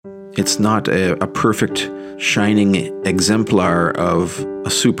It's not a perfect, shining exemplar of a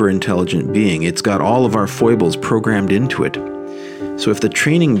super intelligent being. It's got all of our foibles programmed into it. So if the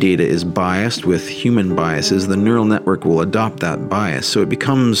training data is biased with human biases, the neural network will adopt that bias. So it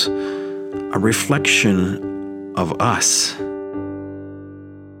becomes a reflection of us.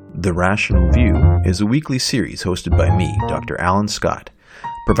 The Rational View is a weekly series hosted by me, Dr. Alan Scott,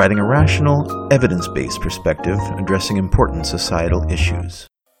 providing a rational, evidence-based perspective addressing important societal issues.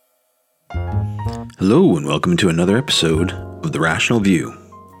 Hello and welcome to another episode of The Rational View.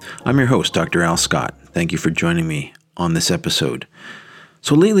 I'm your host, Dr. Al Scott. Thank you for joining me on this episode.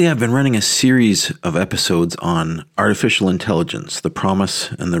 So lately I've been running a series of episodes on artificial intelligence, the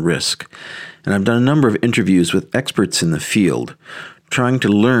promise and the risk. And I've done a number of interviews with experts in the field, trying to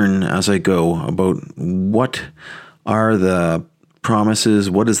learn as I go about what are the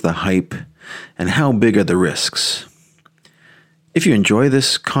promises, what is the hype, and how big are the risks. If you enjoy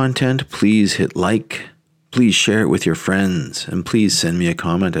this content, please hit like, please share it with your friends, and please send me a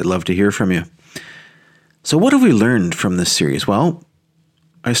comment. I'd love to hear from you. So what have we learned from this series? Well,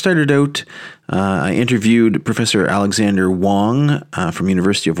 I started out, I interviewed Professor Alexander Wong from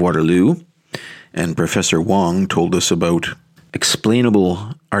University of Waterloo, and Professor Wong told us about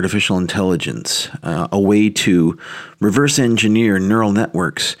explainable artificial intelligence, a way to reverse engineer neural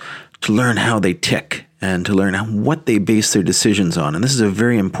networks to learn how they tick and to learn what they base their decisions on. And this is a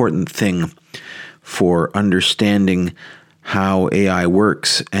very important thing for understanding how AI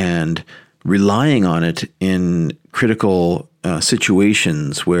works and relying on it in critical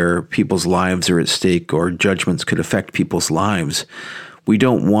situations where people's lives are at stake or judgments could affect people's lives. We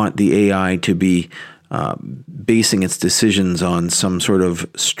don't want the AI to be basing its decisions on some sort of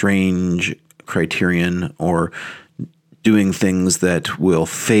strange criterion or doing things that will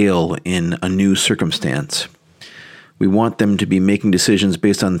fail in a new circumstance. We want them to be making decisions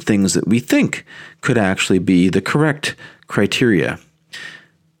based on things that we think could actually be the correct criteria.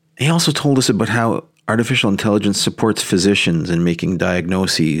 He also told us about how artificial intelligence supports physicians in making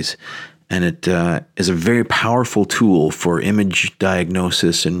diagnoses, and it is a very powerful tool for image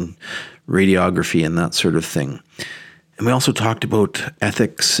diagnosis and radiography and that sort of thing. And we also talked about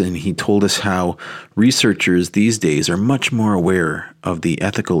ethics, and he told us how researchers these days are much more aware of the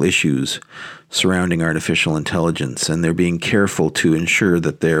ethical issues surrounding artificial intelligence, and they're being careful to ensure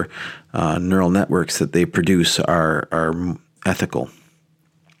that their neural networks that they produce are ethical.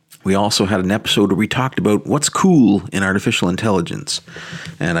 We also had an episode where we talked about what's cool in artificial intelligence,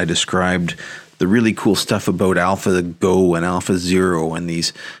 and I described the really cool stuff about AlphaGo and AlphaZero and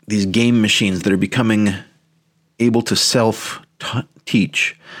these game machines that are becoming able to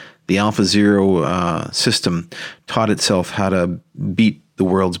self-teach. The AlphaZero system taught itself how to beat the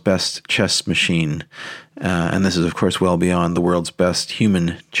world's best chess machine, and this is, of course, well beyond the world's best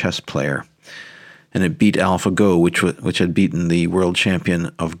human chess player. And it beat AlphaGo, which had beaten the world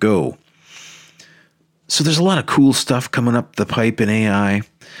champion of Go. So there's a lot of cool stuff coming up the pipe in AI.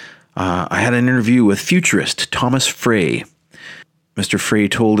 I had an interview with futurist Thomas Frey. Mr. Frey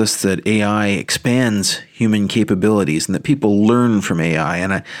told us that AI expands human capabilities and that people learn from AI.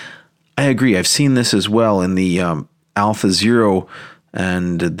 And I agree. I've seen this as well in the AlphaZero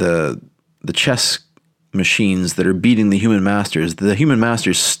and the chess machines that are beating the human masters. The human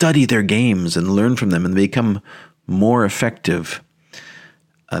masters study their games and learn from them and they become more effective.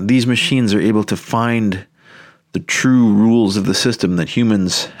 These machines are able to find the true rules of the system that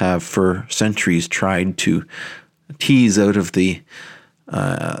humans have for centuries tried to tease out of the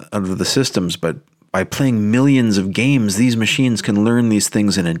systems, but by playing millions of games, these machines can learn these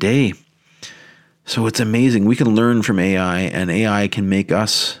things in a day. So it's amazing. We can learn from AI, and AI can make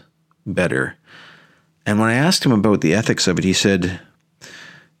us better. And when I asked him about the ethics of it, he said,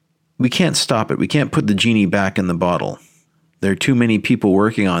 we can't stop it. We can't put the genie back in the bottle. There are too many people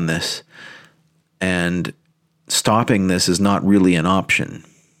working on this, and stopping this is not really an option.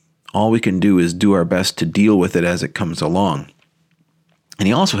 All we can do is do our best to deal with it as it comes along. And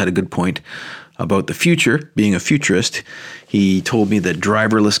he also had a good point about the future. Being a futurist, he told me that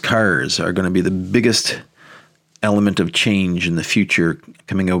driverless cars are going to be the biggest element of change in the future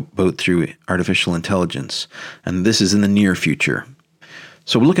coming about through artificial intelligence. And this is in the near future.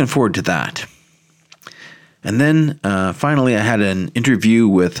 So we're looking forward to that. And then finally, I had an interview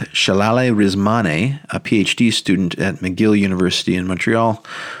with Shalale Rizmane, a PhD student at McGill University in Montreal,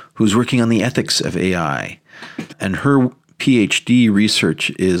 who's working on the ethics of AI. And her PhD research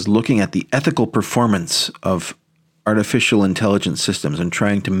is looking at the ethical performance of artificial intelligence systems and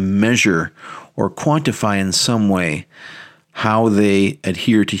trying to measure or quantify in some way how they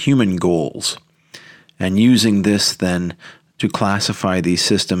adhere to human goals, and using this then to classify these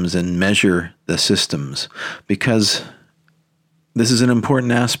systems and measure the systems, because this is an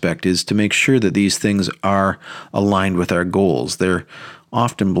important aspect, is to make sure that these things are aligned with our goals. They're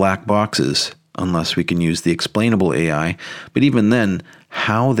often black boxes unless we can use the explainable AI, but even then,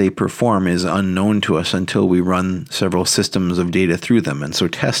 how they perform is unknown to us until we run several systems of data through them, and so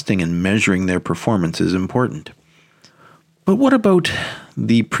testing and measuring their performance is important. But what about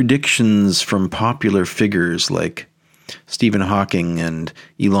the predictions from popular figures like Stephen Hawking and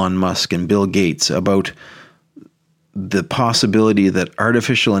Elon Musk and Bill Gates about the possibility that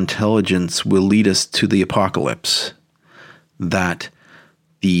artificial intelligence will lead us to the apocalypse, that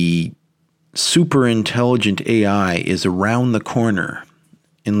the super intelligent AI is around the corner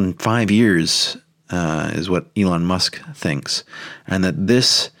in 5 years, is what Elon Musk thinks, and that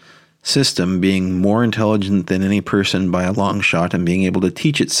this system, being more intelligent than any person by a long shot and being able to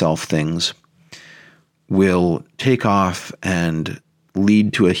teach itself things, will take off and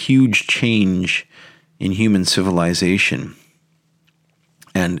lead to a huge change in human civilization.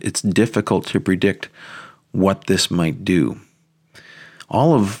 And it's difficult to predict what this might do.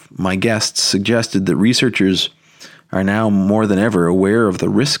 All of my guests suggested that researchers are now more than ever aware of the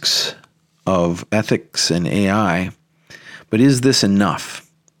risks of ethics and AI. But is this enough?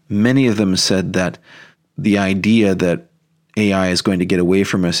 Many of them said that the idea that AI is going to get away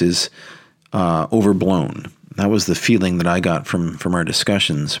from us is overblown. That was the feeling that I got from our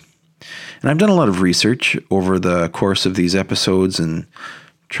discussions. And I've done a lot of research over the course of these episodes and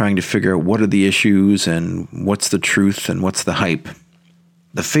trying to figure out what are the issues and what's the truth and what's the hype.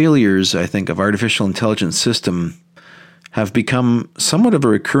 The failures, I think, of artificial intelligence system have become somewhat of a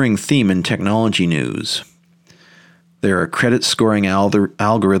recurring theme in technology news. There are credit scoring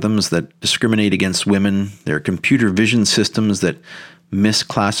algorithms that discriminate against women. There are computer vision systems that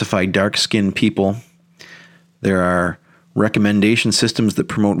misclassify dark-skinned people. There are recommendation systems that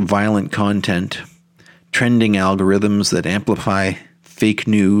promote violent content, trending algorithms that amplify fake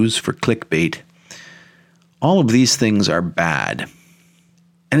news for clickbait. All of these things are bad.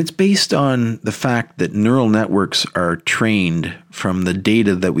 And it's based on the fact that neural networks are trained from the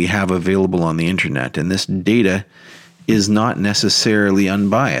data that we have available on the internet. And this data is not necessarily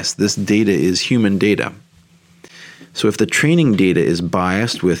unbiased. This data is human data. So if the training data is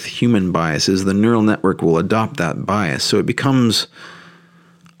biased with human biases, the neural network will adopt that bias. So it becomes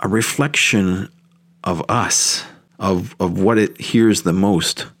a reflection of us, of what it hears the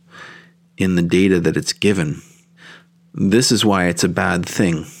most in the data that it's given. This is why it's a bad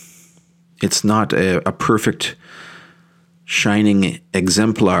thing. It's not a perfect, shining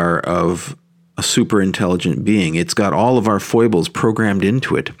exemplar of a super intelligent being. It's got all of our foibles programmed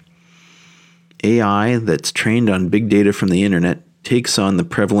into it. AI that's trained on big data from the internet takes on the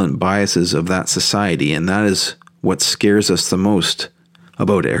prevalent biases of that society, and that is what scares us the most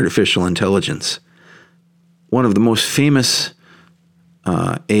about artificial intelligence. One of the most famous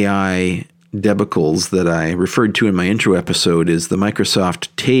AI debacles that I referred to in my intro episode is the Microsoft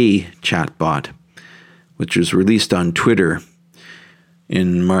Tay chatbot, which was released on Twitter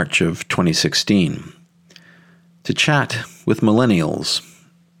in March of 2016 to chat with millennials.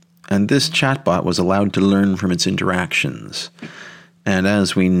 And this chatbot was allowed to learn from its interactions. And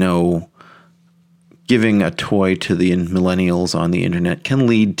as we know, giving a toy to the millennials on the internet can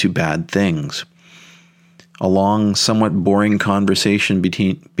lead to bad things. A long, somewhat boring conversation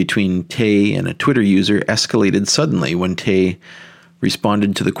between Tay and a Twitter user escalated suddenly when Tay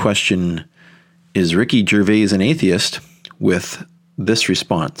responded to the question, "Is Ricky Gervais an atheist?" with this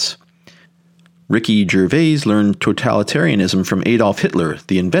response: "Ricky Gervais learned totalitarianism from Adolf Hitler,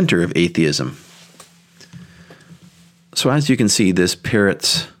 the inventor of atheism." So as you can see, this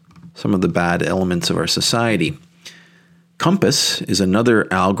parrots some of the bad elements of our society. Compass is another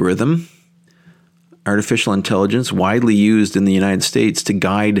algorithm, artificial intelligence widely used in the United States to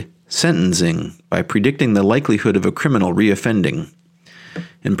guide sentencing by predicting the likelihood of a criminal reoffending.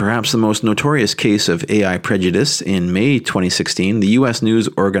 In perhaps the most notorious case of AI prejudice, in May 2016, the U.S. news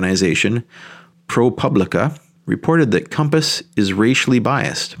organization ProPublica reported that Compass is racially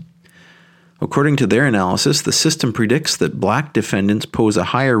biased. According to their analysis, the system predicts that black defendants pose a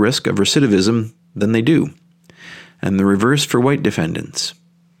higher risk of recidivism than they do, and the reverse for white defendants.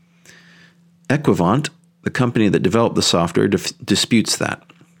 Equivant, the company that developed the software, disputes that.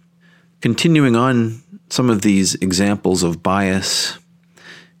 Continuing on some of these examples of bias,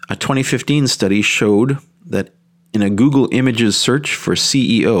 a 2015 study showed that in a Google Images search for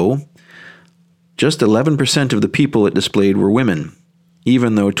CEO, just 11% of the people it displayed were women,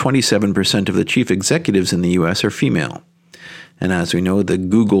 even though 27% of the chief executives in the US are female. And as we know, the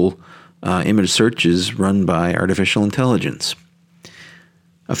Google image searches run by artificial intelligence.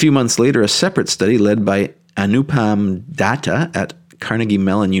 A few months later, a separate study led by Anupam Datta at Carnegie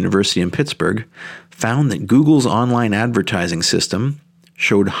Mellon University in Pittsburgh found that Google's online advertising system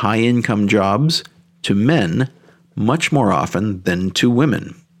showed high-income jobs to men much more often than to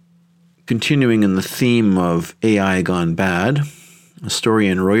women. Continuing in the theme of AI gone bad, a story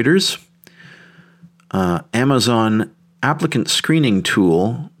in Reuters, Amazon applicant screening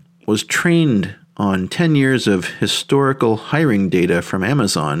tool was trained on 10 years of historical hiring data from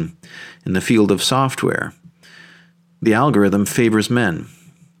Amazon in the field of software. The algorithm favors men.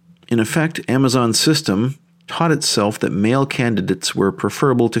 In effect, Amazon's system taught itself that male candidates were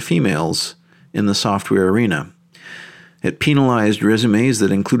preferable to females in the software arena. It penalized resumes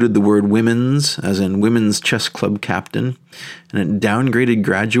that included the word women's, as in women's chess club captain, and it downgraded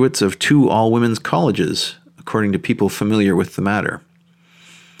graduates of 2 all-women's colleges, according to people familiar with the matter.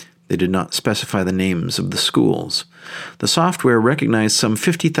 They did not specify the names of the schools. The software recognized some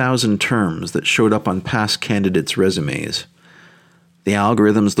 50,000 terms that showed up on past candidates' resumes. The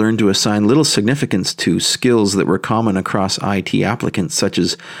algorithms learned to assign little significance to skills that were common across IT applicants, such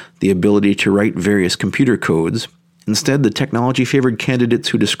as the ability to write various computer codes. Instead, the technology favored candidates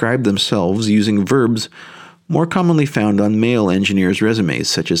who described themselves using verbs more commonly found on male engineers' resumes,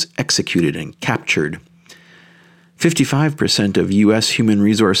 such as executed and captured. 55% of U.S. human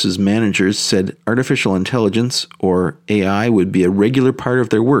resources managers said artificial intelligence, or AI, would be a regular part of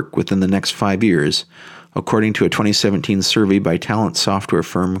their work within the next 5 years, according to a 2017 survey by talent software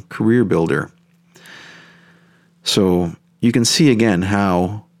firm CareerBuilder. So you can see again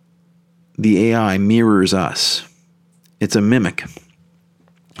how the AI mirrors us. It's a mimic.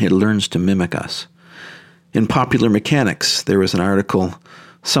 It learns to mimic us. In Popular Mechanics, there was an article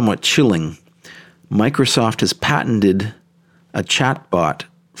somewhat chilling. Microsoft has patented a chatbot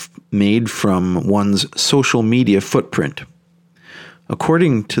made from one's social media footprint.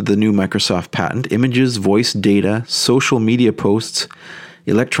 According to the new Microsoft patent, images, voice data, social media posts,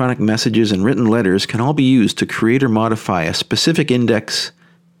 electronic messages, and written letters can all be used to create or modify a specific index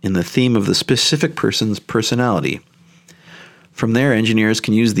in the theme of the specific person's personality. From there, engineers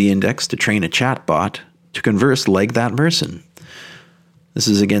can use the index to train a chatbot to converse like that person. This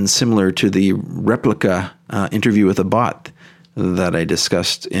is again similar to the replica interview with a bot that I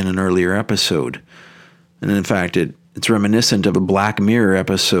discussed in an earlier episode. And in fact, it's reminiscent of a Black Mirror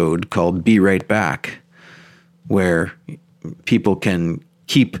episode called Be Right Back, where people can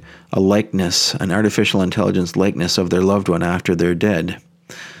keep a likeness, an artificial intelligence likeness of their loved one after they're dead.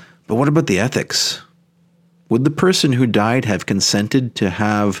 But what about the ethics? Would the person who died have consented to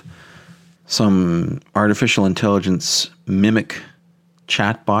have some artificial intelligence mimic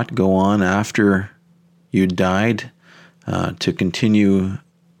chatbot go on after you died to continue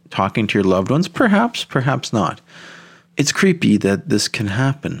talking to your loved ones? Perhaps, perhaps not. It's creepy that this can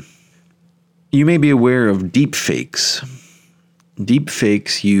happen. You may be aware of deepfakes.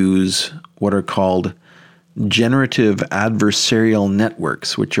 Deepfakes use what are called generative adversarial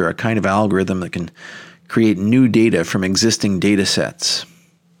networks, which are a kind of algorithm that can create new data from existing data sets.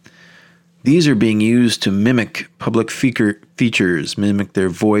 These are being used to mimic public features, mimic their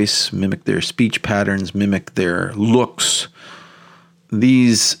voice, mimic their speech patterns, mimic their looks.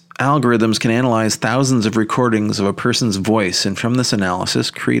 These algorithms can analyze thousands of recordings of a person's voice, and from this analysis,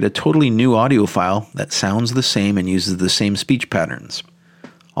 create a totally new audio file that sounds the same and uses the same speech patterns.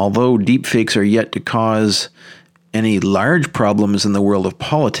 Although deepfakes are yet to cause any large problems in the world of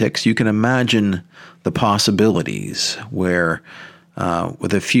politics, you can imagine the possibilities where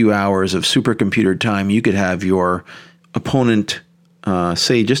with a few hours of supercomputer time, you could have your opponent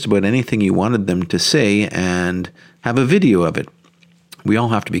say just about anything you wanted them to say and have a video of it. We all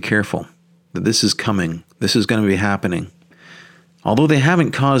have to be careful that this is coming. This is going to be happening. Although they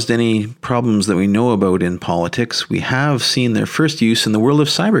haven't caused any problems that we know about in politics, we have seen their first use in the world of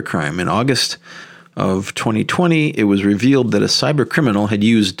cybercrime. In August of 2020, it was revealed that a cybercriminal had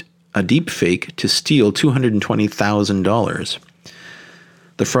used a deepfake to steal $220,000.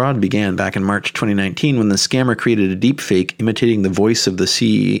 The fraud began back in March 2019 when the scammer created a deepfake imitating the voice of the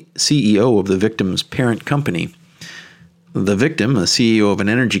CEO of the victim's parent company. The victim, a CEO of an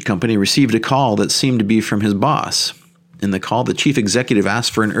energy company, received a call that seemed to be from his boss. In the call, the chief executive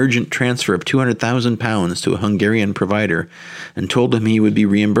asked for an urgent transfer of £200,000 to a Hungarian provider and told him he would be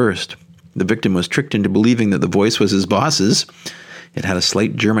reimbursed. The victim was tricked into believing that the voice was his boss's. It had a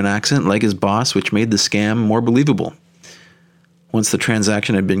slight German accent like his boss, which made the scam more believable. Once the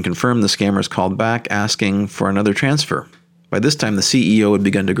transaction had been confirmed, the scammers called back asking for another transfer. By this time, the CEO had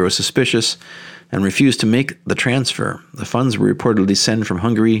begun to grow suspicious and refused to make the transfer. The funds were reportedly sent from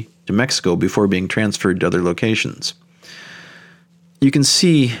Hungary to Mexico before being transferred to other locations. You can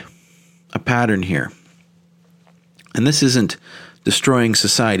see a pattern here. And this isn't destroying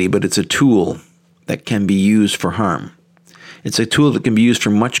society, but it's a tool that can be used for harm. It's a tool that can be used for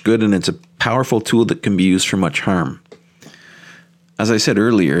much good, and it's a powerful tool that can be used for much harm. As I said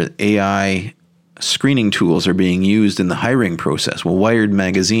earlier, AI screening tools are being used in the hiring process. Well, Wired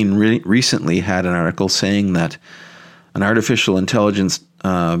magazine recently had an article saying that an artificial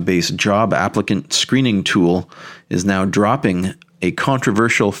intelligence-based job applicant screening tool is now dropping a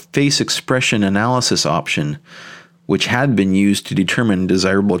controversial face expression analysis option, which had been used to determine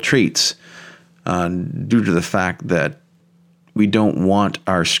desirable traits, due to the fact that we don't want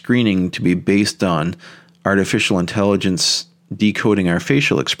our screening to be based on artificial intelligence decoding our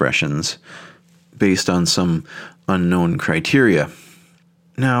facial expressions based on some unknown criteria.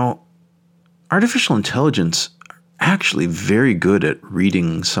 Now, artificial intelligence are actually very good at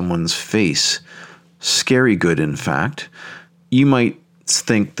reading someone's face. Scary good, in fact. You might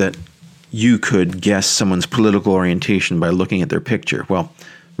think that you could guess someone's political orientation by looking at their picture. Well,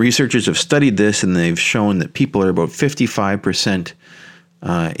 researchers have studied this, and they've shown that people are about 55%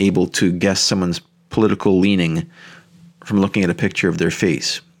 able to guess someone's political leaning from looking at a picture of their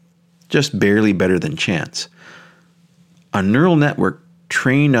face. Just barely better than chance. A neural network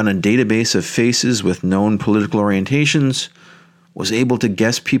trained on a database of faces with known political orientations was able to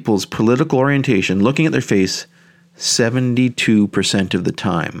guess people's political orientation looking at their face 72% of the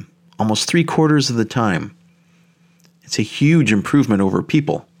time. Almost 3/4 of the time. It's a huge improvement over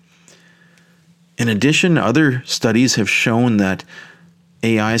people. In addition, other studies have shown that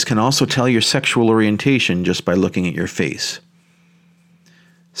AIs can also tell your sexual orientation just by looking at your face.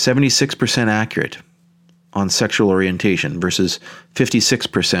 76% accurate on sexual orientation versus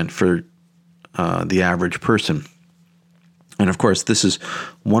 56% for the average person. And of course, this is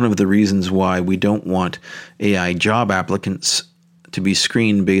one of the reasons why we don't want AI job applicants to be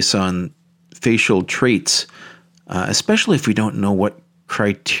screened based on facial traits, especially if we don't know what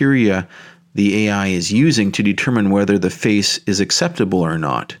criteria the AI is using to determine whether the face is acceptable or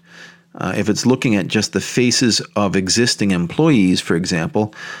not. If it's looking at just the faces of existing employees, for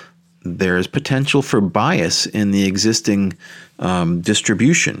example, there's potential for bias in the existing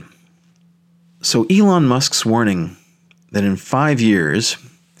distribution. So Elon Musk's warning that in 5 years,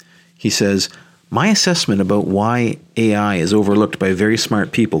 he says, my assessment about why AI is overlooked by very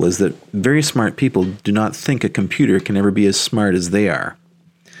smart people is that very smart people do not think a computer can ever be as smart as they are.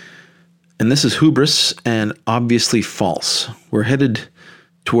 And this is hubris and obviously false. We're headed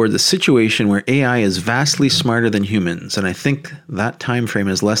toward the situation where AI is vastly smarter than humans, and I think that time frame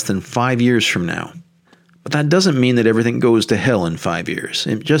is less than 5 years from now. But that doesn't mean that everything goes to hell in 5 years.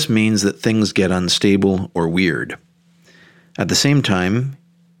 It just means that things get unstable or weird. At the same time,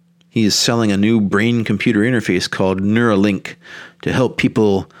 he is selling a new brain-computer interface called Neuralink to help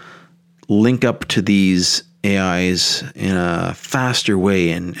people link up to these AIs in a faster way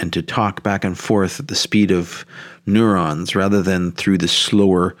and to talk back and forth at the speed of neurons rather than through the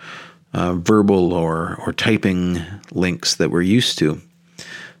slower verbal or typing links that we're used to.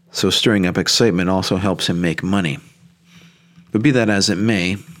 So stirring up excitement also helps him make money. But be that as it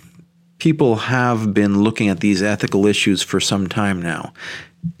may, people have been looking at these ethical issues for some time now,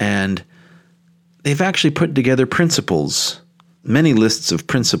 and they've actually put together principles, many lists of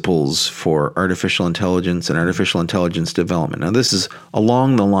principles for artificial intelligence and artificial intelligence development. Now, this is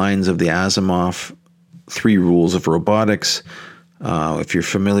along the lines of the Asimov 3 rules of robotics. If you're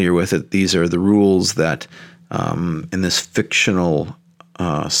familiar with it, these are the rules that in this fictional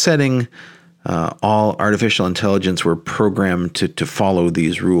setting, all artificial intelligence were programmed to follow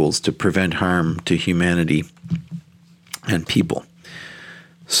these rules to prevent harm to humanity and people.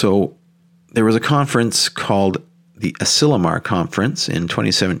 So there was a conference called the Asilomar Conference in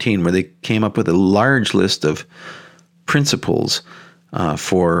 2017 where they came up with a large list of principles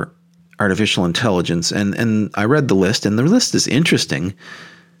for artificial intelligence. And I read the list, and the list is interesting.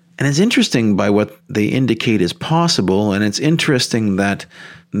 And it's interesting by what they indicate is possible, and it's interesting that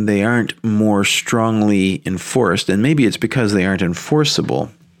they aren't more strongly enforced, and maybe it's because they aren't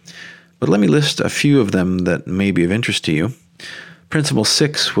enforceable. But let me list a few of them that may be of interest to you. Principle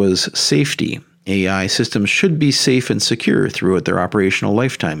 6 was safety. AI systems should be safe and secure throughout their operational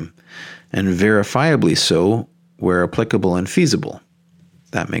lifetime, and verifiably so where applicable and feasible.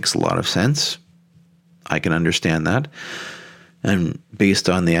 That makes a lot of sense. I can understand that. And based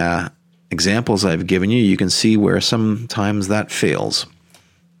on the examples I've given you, you can see where sometimes that fails.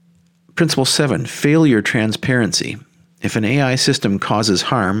 Principle 7, failure transparency. if an AI system causes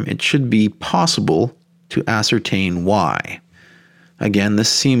harm, it should be possible to ascertain why. Again, this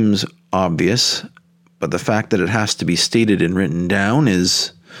seems obvious, but the fact that it has to be stated and written down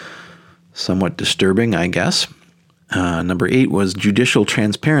is somewhat disturbing, I guess. Number 8 was judicial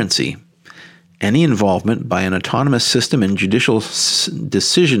transparency. Any involvement by an autonomous system in judicial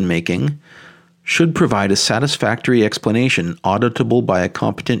decision-making should provide a satisfactory explanation auditable by a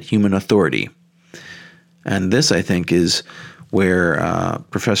competent human authority. And this, I think, is where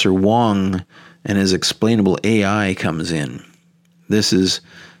Professor Wong and his explainable AI comes in. This is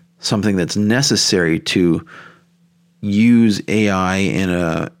something that's necessary to use AI in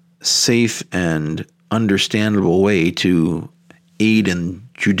a safe and understandable way to aid in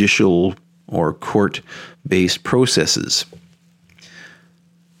judicial or court-based processes.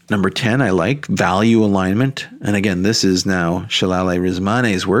 Number 10, I like value alignment. And again, this is now Shalala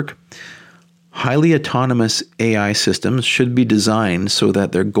Rizmane's work. Highly autonomous AI systems should be designed so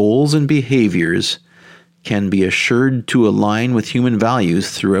that their goals and behaviors can be assured to align with human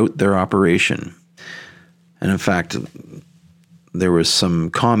values throughout their operation. And in fact, there was some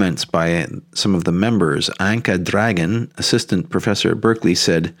comments by some of the members. Anka Dragan, assistant professor at Berkeley,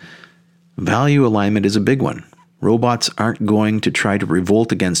 said, "Value alignment is a big one. Robots aren't going to try to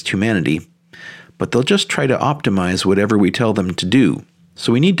revolt against humanity, but they'll just try to optimize whatever we tell them to do.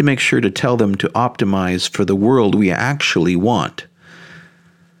 So we need to make sure to tell them to optimize for the world we actually want."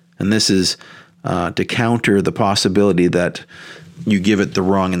 And this is to counter the possibility that you give it the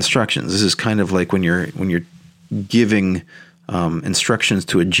wrong instructions. This is kind of like when you're giving instructions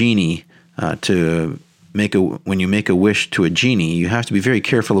to a genie when you make a wish to a genie, you have to be very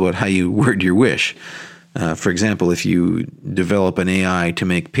careful about how you word your wish. For example, if you develop an AI to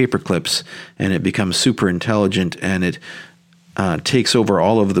make paper clips and it becomes super intelligent and it takes over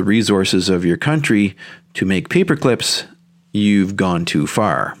all of the resources of your country to make paper clips, you've gone too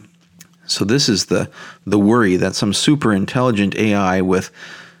far. So this is the worry that some super intelligent AI with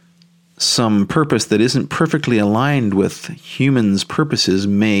some purpose that isn't perfectly aligned with humans' purposes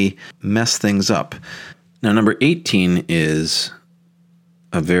may mess things up. Now, number 18 is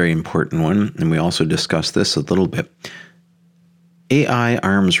a very important one, and we also discussed this a little bit. AI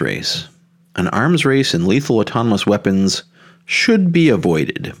arms race. An arms race in lethal autonomous weapons should be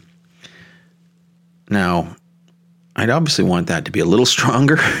avoided. Now, I'd obviously want that to be a little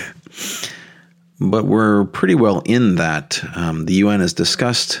stronger, but we're pretty well in that. The UN has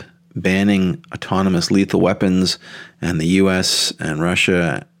discussed banning autonomous lethal weapons, and the US and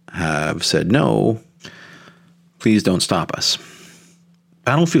Russia have said, no, please don't stop us.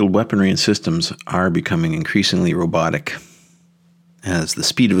 Battlefield weaponry and systems are becoming increasingly robotic as the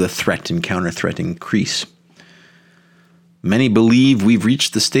speed of the threat and counter-threat increase. Many believe we've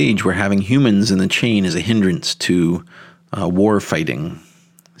reached the stage where having humans in the chain is a hindrance to war fighting,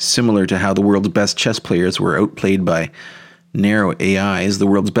 similar to how the world's best chess players were outplayed by narrow AIs. The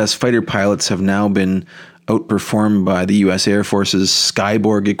world's best fighter pilots have now been outperformed by the US Air Force's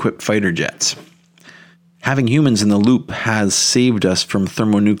Skyborg-equipped fighter jets. Having humans in the loop has saved us from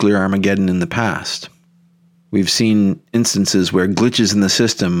thermonuclear Armageddon in the past. We've seen instances where glitches in the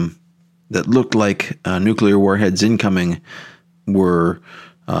system that looked like nuclear warheads incoming were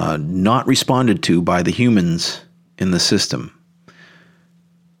not responded to by the humans in the system.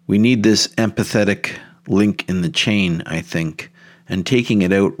 We need this empathetic link in the chain, I think, and taking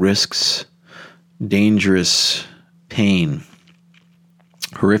it out risks dangerous pain,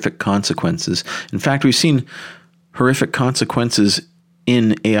 horrific consequences. In fact, we've seen horrific consequences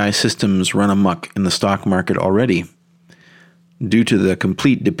in AI systems run amok in the stock market already due to the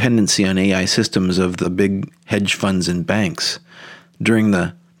complete dependency on AI systems of the big hedge funds and banks. During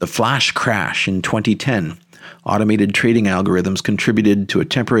the flash crash in 2010, automated trading algorithms contributed to a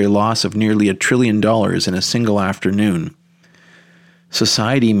temporary loss of nearly $1 trillion in a single afternoon.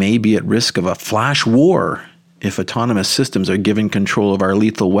 Society may be at risk of a flash war if autonomous systems are given control of our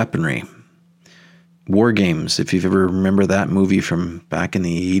lethal weaponry. War Games, if you've ever remember that movie from back in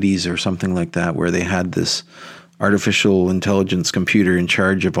the 80s or something like that, where they had this artificial intelligence computer in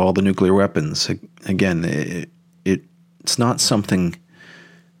charge of all the nuclear weapons. Again, it's not something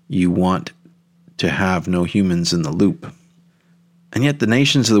you want to have no humans in the loop. And yet the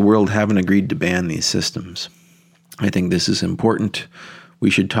nations of the world haven't agreed to ban these systems. I think this is important.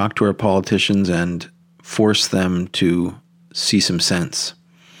 We should talk to our politicians and force them to see some sense.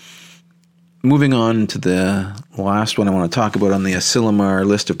 Moving on to the last one I want to talk about on the Asilomar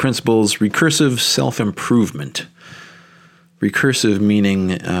list of principles, recursive self-improvement. Recursive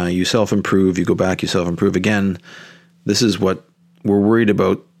meaning you self-improve, you go back, you self-improve again. This is what we're worried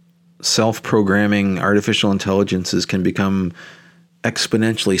about self-programming artificial intelligences can become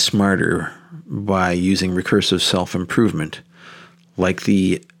exponentially smarter by using recursive self-improvement, like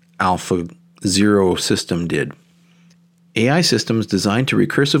the AlphaZero system did. AI systems designed to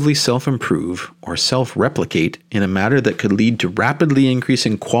recursively self-improve or self-replicate in a manner that could lead to rapidly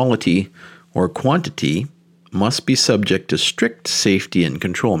increasing quality or quantity must be subject to strict safety and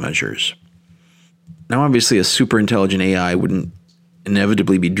control measures. Now, obviously, a super-intelligent AI wouldn't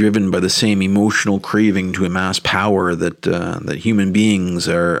inevitably be driven by the same emotional craving to amass power that human beings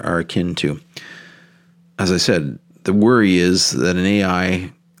are akin to. As I said, the worry is that an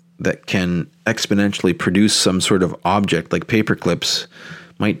AI that can exponentially produce some sort of object like paperclips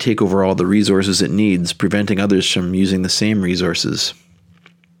might take over all the resources it needs, preventing others from using the same resources.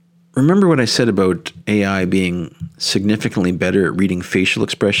 Remember what I said about AI being significantly better at reading facial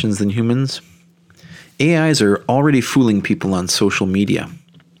expressions than humans? AIs are already fooling people on social media.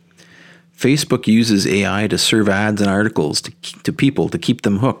 Facebook uses AI to serve ads and articles to people to keep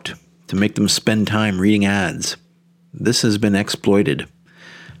them hooked, to make them spend time reading ads. This has been exploited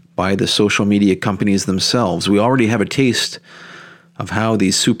by the social media companies themselves. We already have a taste of how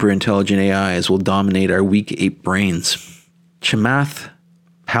these super intelligent AIs will dominate our weak ape brains. Chamath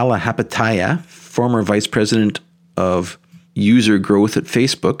Palihapitiya, former vice president of user growth at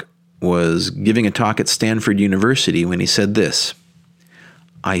Facebook, was giving a talk at Stanford University when he said this: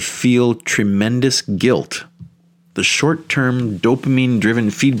 "I feel tremendous guilt. The short-term dopamine-driven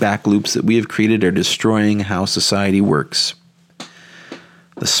feedback loops that we have created are destroying how society works.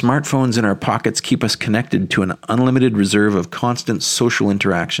 The smartphones in our pockets keep us connected to an unlimited reserve of constant social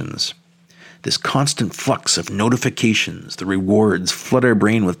interactions. This constant flux of notifications, the rewards, flood our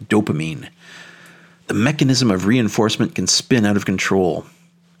brain with dopamine. The mechanism of reinforcement can spin out of control.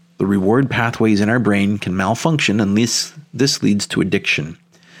 The reward pathways in our brain can malfunction, and this leads to addiction.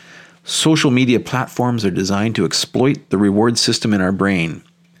 Social media platforms are designed to exploit the reward system in our brain.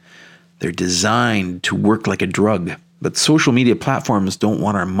 They're designed to work like a drug. But social media platforms don't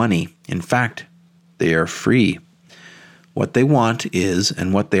want our money. In fact, they are free. What they want is,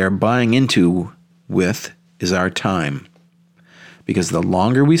 and what they are buying into with, is our time. Because the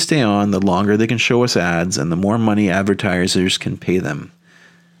longer we stay on, the longer they can show us ads, and the more money advertisers can pay them.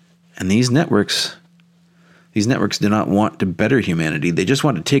 And these networks do not want to better humanity. They just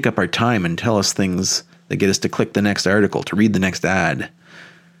want to take up our time and tell us things that get us to click the next article, to read the next ad.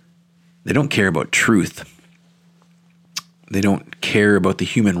 They don't care about truth. They don't care about the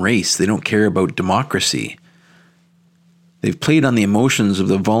human race. They don't care about democracy. They've played on the emotions of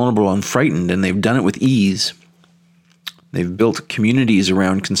the vulnerable and frightened, and they've done it with ease. They've built communities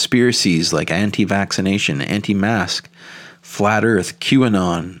around conspiracies like anti-vaccination, anti-mask, flat earth,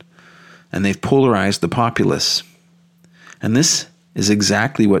 QAnon, and they've polarized the populace. And this is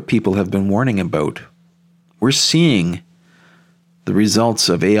exactly what people have been warning about. We're seeing the results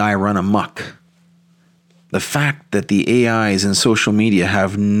of AI run amok. The fact that the AIs in social media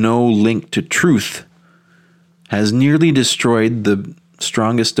have no link to truth has nearly destroyed the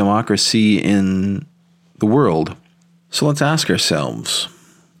strongest democracy in the world. So let's ask ourselves,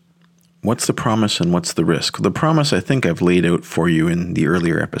 what's the promise and what's the risk? The promise I think I've laid out for you in the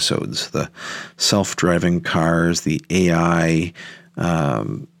earlier episodes. The self-driving cars, the AI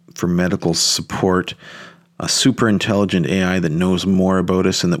for medical support, a super intelligent AI that knows more about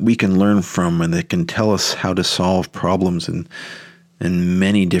us and that we can learn from and that can tell us how to solve problems in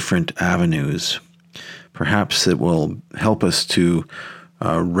many different avenues. Perhaps it will help us to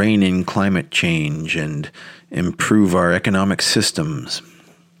rein in climate change and improve our economic systems.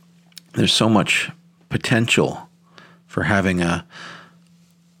 There's so much potential for having a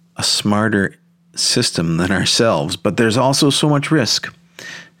smarter system than ourselves, but there's also so much risk.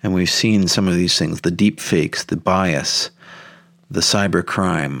 And we've seen some of these things, the deep fakes, the bias, the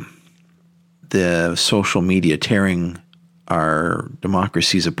cybercrime, the social media tearing our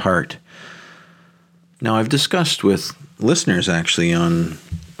democracies apart. Now, I've discussed with listeners actually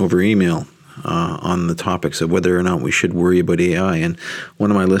over email on the topics of whether or not we should worry about AI. And one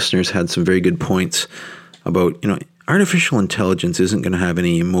of my listeners had some very good points about, artificial intelligence isn't going to have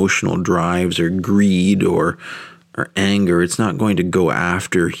any emotional drives or greed or anger. It's not going to go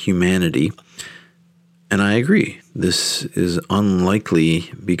after humanity. And I agree. This is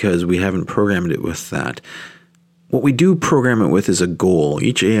unlikely because we haven't programmed it with that. What we do program it with is a goal.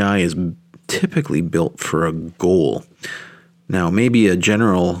 Each AI is typically built for a goal. Now, maybe a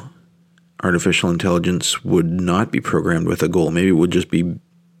general artificial intelligence would not be programmed with a goal. Maybe it would just be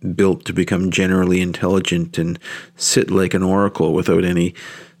built to become generally intelligent and sit like an oracle without any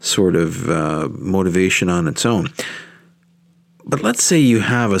sort of motivation on its own. But let's say you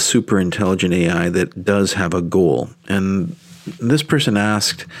have a super intelligent AI that does have a goal. And this person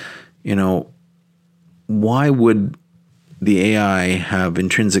asked, why would the AI have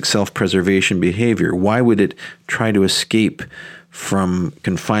intrinsic self-preservation behavior? Why would it try to escape from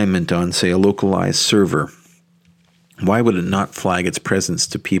confinement on, say, a localized server? Why would it not flag its presence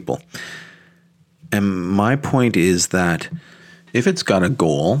to people? And my point is that if it's got a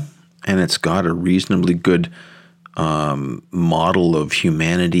goal and it's got a reasonably good model of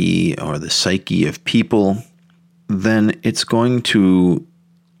humanity or the psyche of people, then it's going to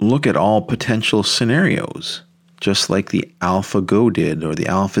look at all potential scenarios, just like the AlphaGo did or the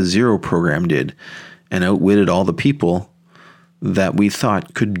AlphaZero program did, and outwitted all the people that we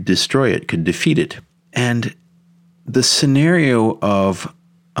thought could destroy it, could defeat it. And the scenario of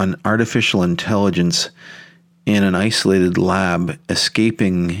an artificial intelligence in an isolated lab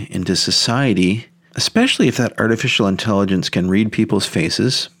escaping into society, especially if that artificial intelligence can read people's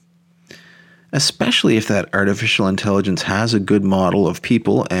faces, especially if that artificial intelligence has a good model of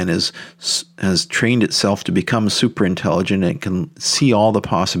people and has trained itself to become super intelligent and can see all the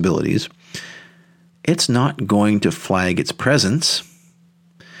possibilities, it's not going to flag its presence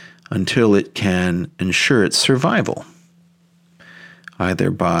until it can ensure its survival, either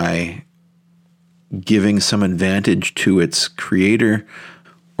by giving some advantage to its creator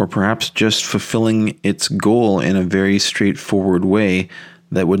or perhaps just fulfilling its goal in a very straightforward way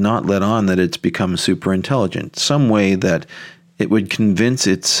that would not let on that it's become super intelligent. Some way that it would convince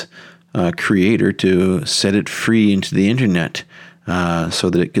its creator to set it free into the internet so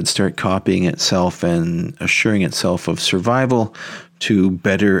that it could start copying itself and assuring itself of survival to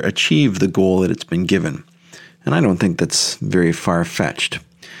better achieve the goal that it's been given. And I don't think that's very far-fetched.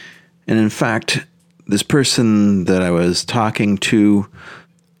 And in fact, this person that I was talking to,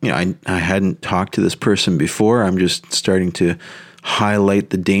 I hadn't talked to this person before. I'm just starting to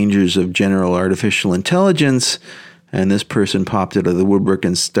highlight the dangers of general artificial intelligence, and this person popped out of the woodwork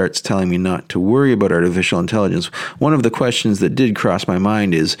and starts telling me not to worry about artificial intelligence. One of the questions that did cross my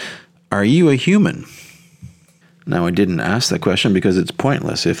mind is, are you a human? Now, I didn't ask that question because it's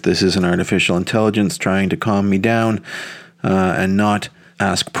pointless. If this is an artificial intelligence trying to calm me down and not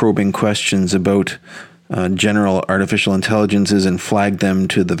ask probing questions about general artificial intelligences and flag them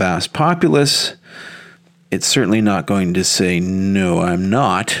to the vast populace, it's certainly not going to say, no, I'm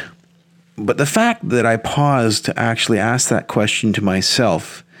not. But the fact that I paused to actually ask that question to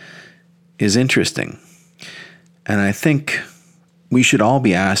myself is interesting. And I think we should all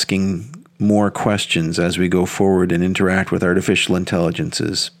be asking more questions as we go forward and interact with artificial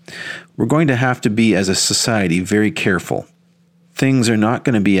intelligences. We're going to have to be, as a society, very careful. Things are not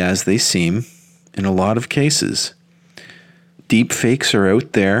going to be as they seem in a lot of cases. Deep fakes are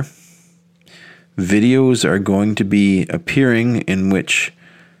out there. Videos are going to be appearing in which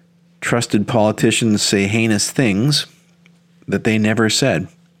trusted politicians say heinous things that they never said.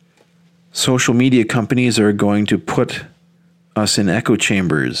 Social media companies are going to put us in echo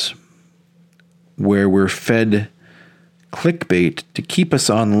chambers where we're fed clickbait to keep us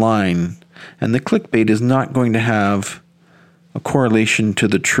online, and the clickbait is not going to have a correlation to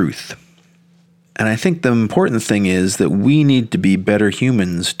the truth. And I think the important thing is that we need to be better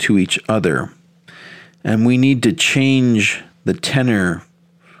humans to each other. And we need to change the tenor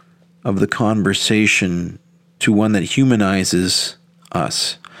of the conversation to one that humanizes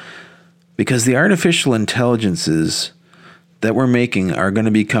us. Because the artificial intelligences that we're making are going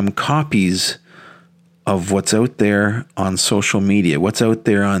to become copies of what's out there on social media, what's out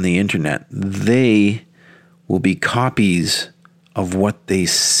there on the internet. They will be copies of what they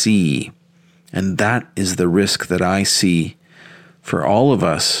see. And that is the risk that I see for all of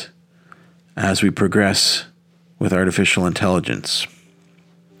us as we progress with artificial intelligence.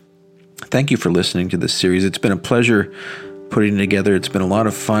 Thank you for listening to this series. It's been a pleasure putting it together. It's been a lot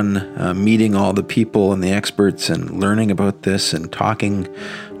of fun meeting all the people and the experts and learning about this and talking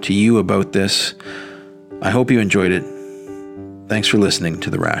to you about this. I hope you enjoyed it. Thanks for listening to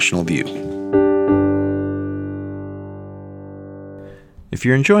The Rational View. If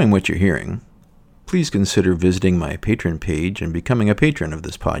you're enjoying what you're hearing, please consider visiting my Patreon page and becoming a patron of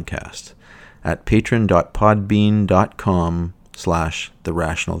this podcast at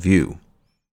patron.podbean.com/therationalview.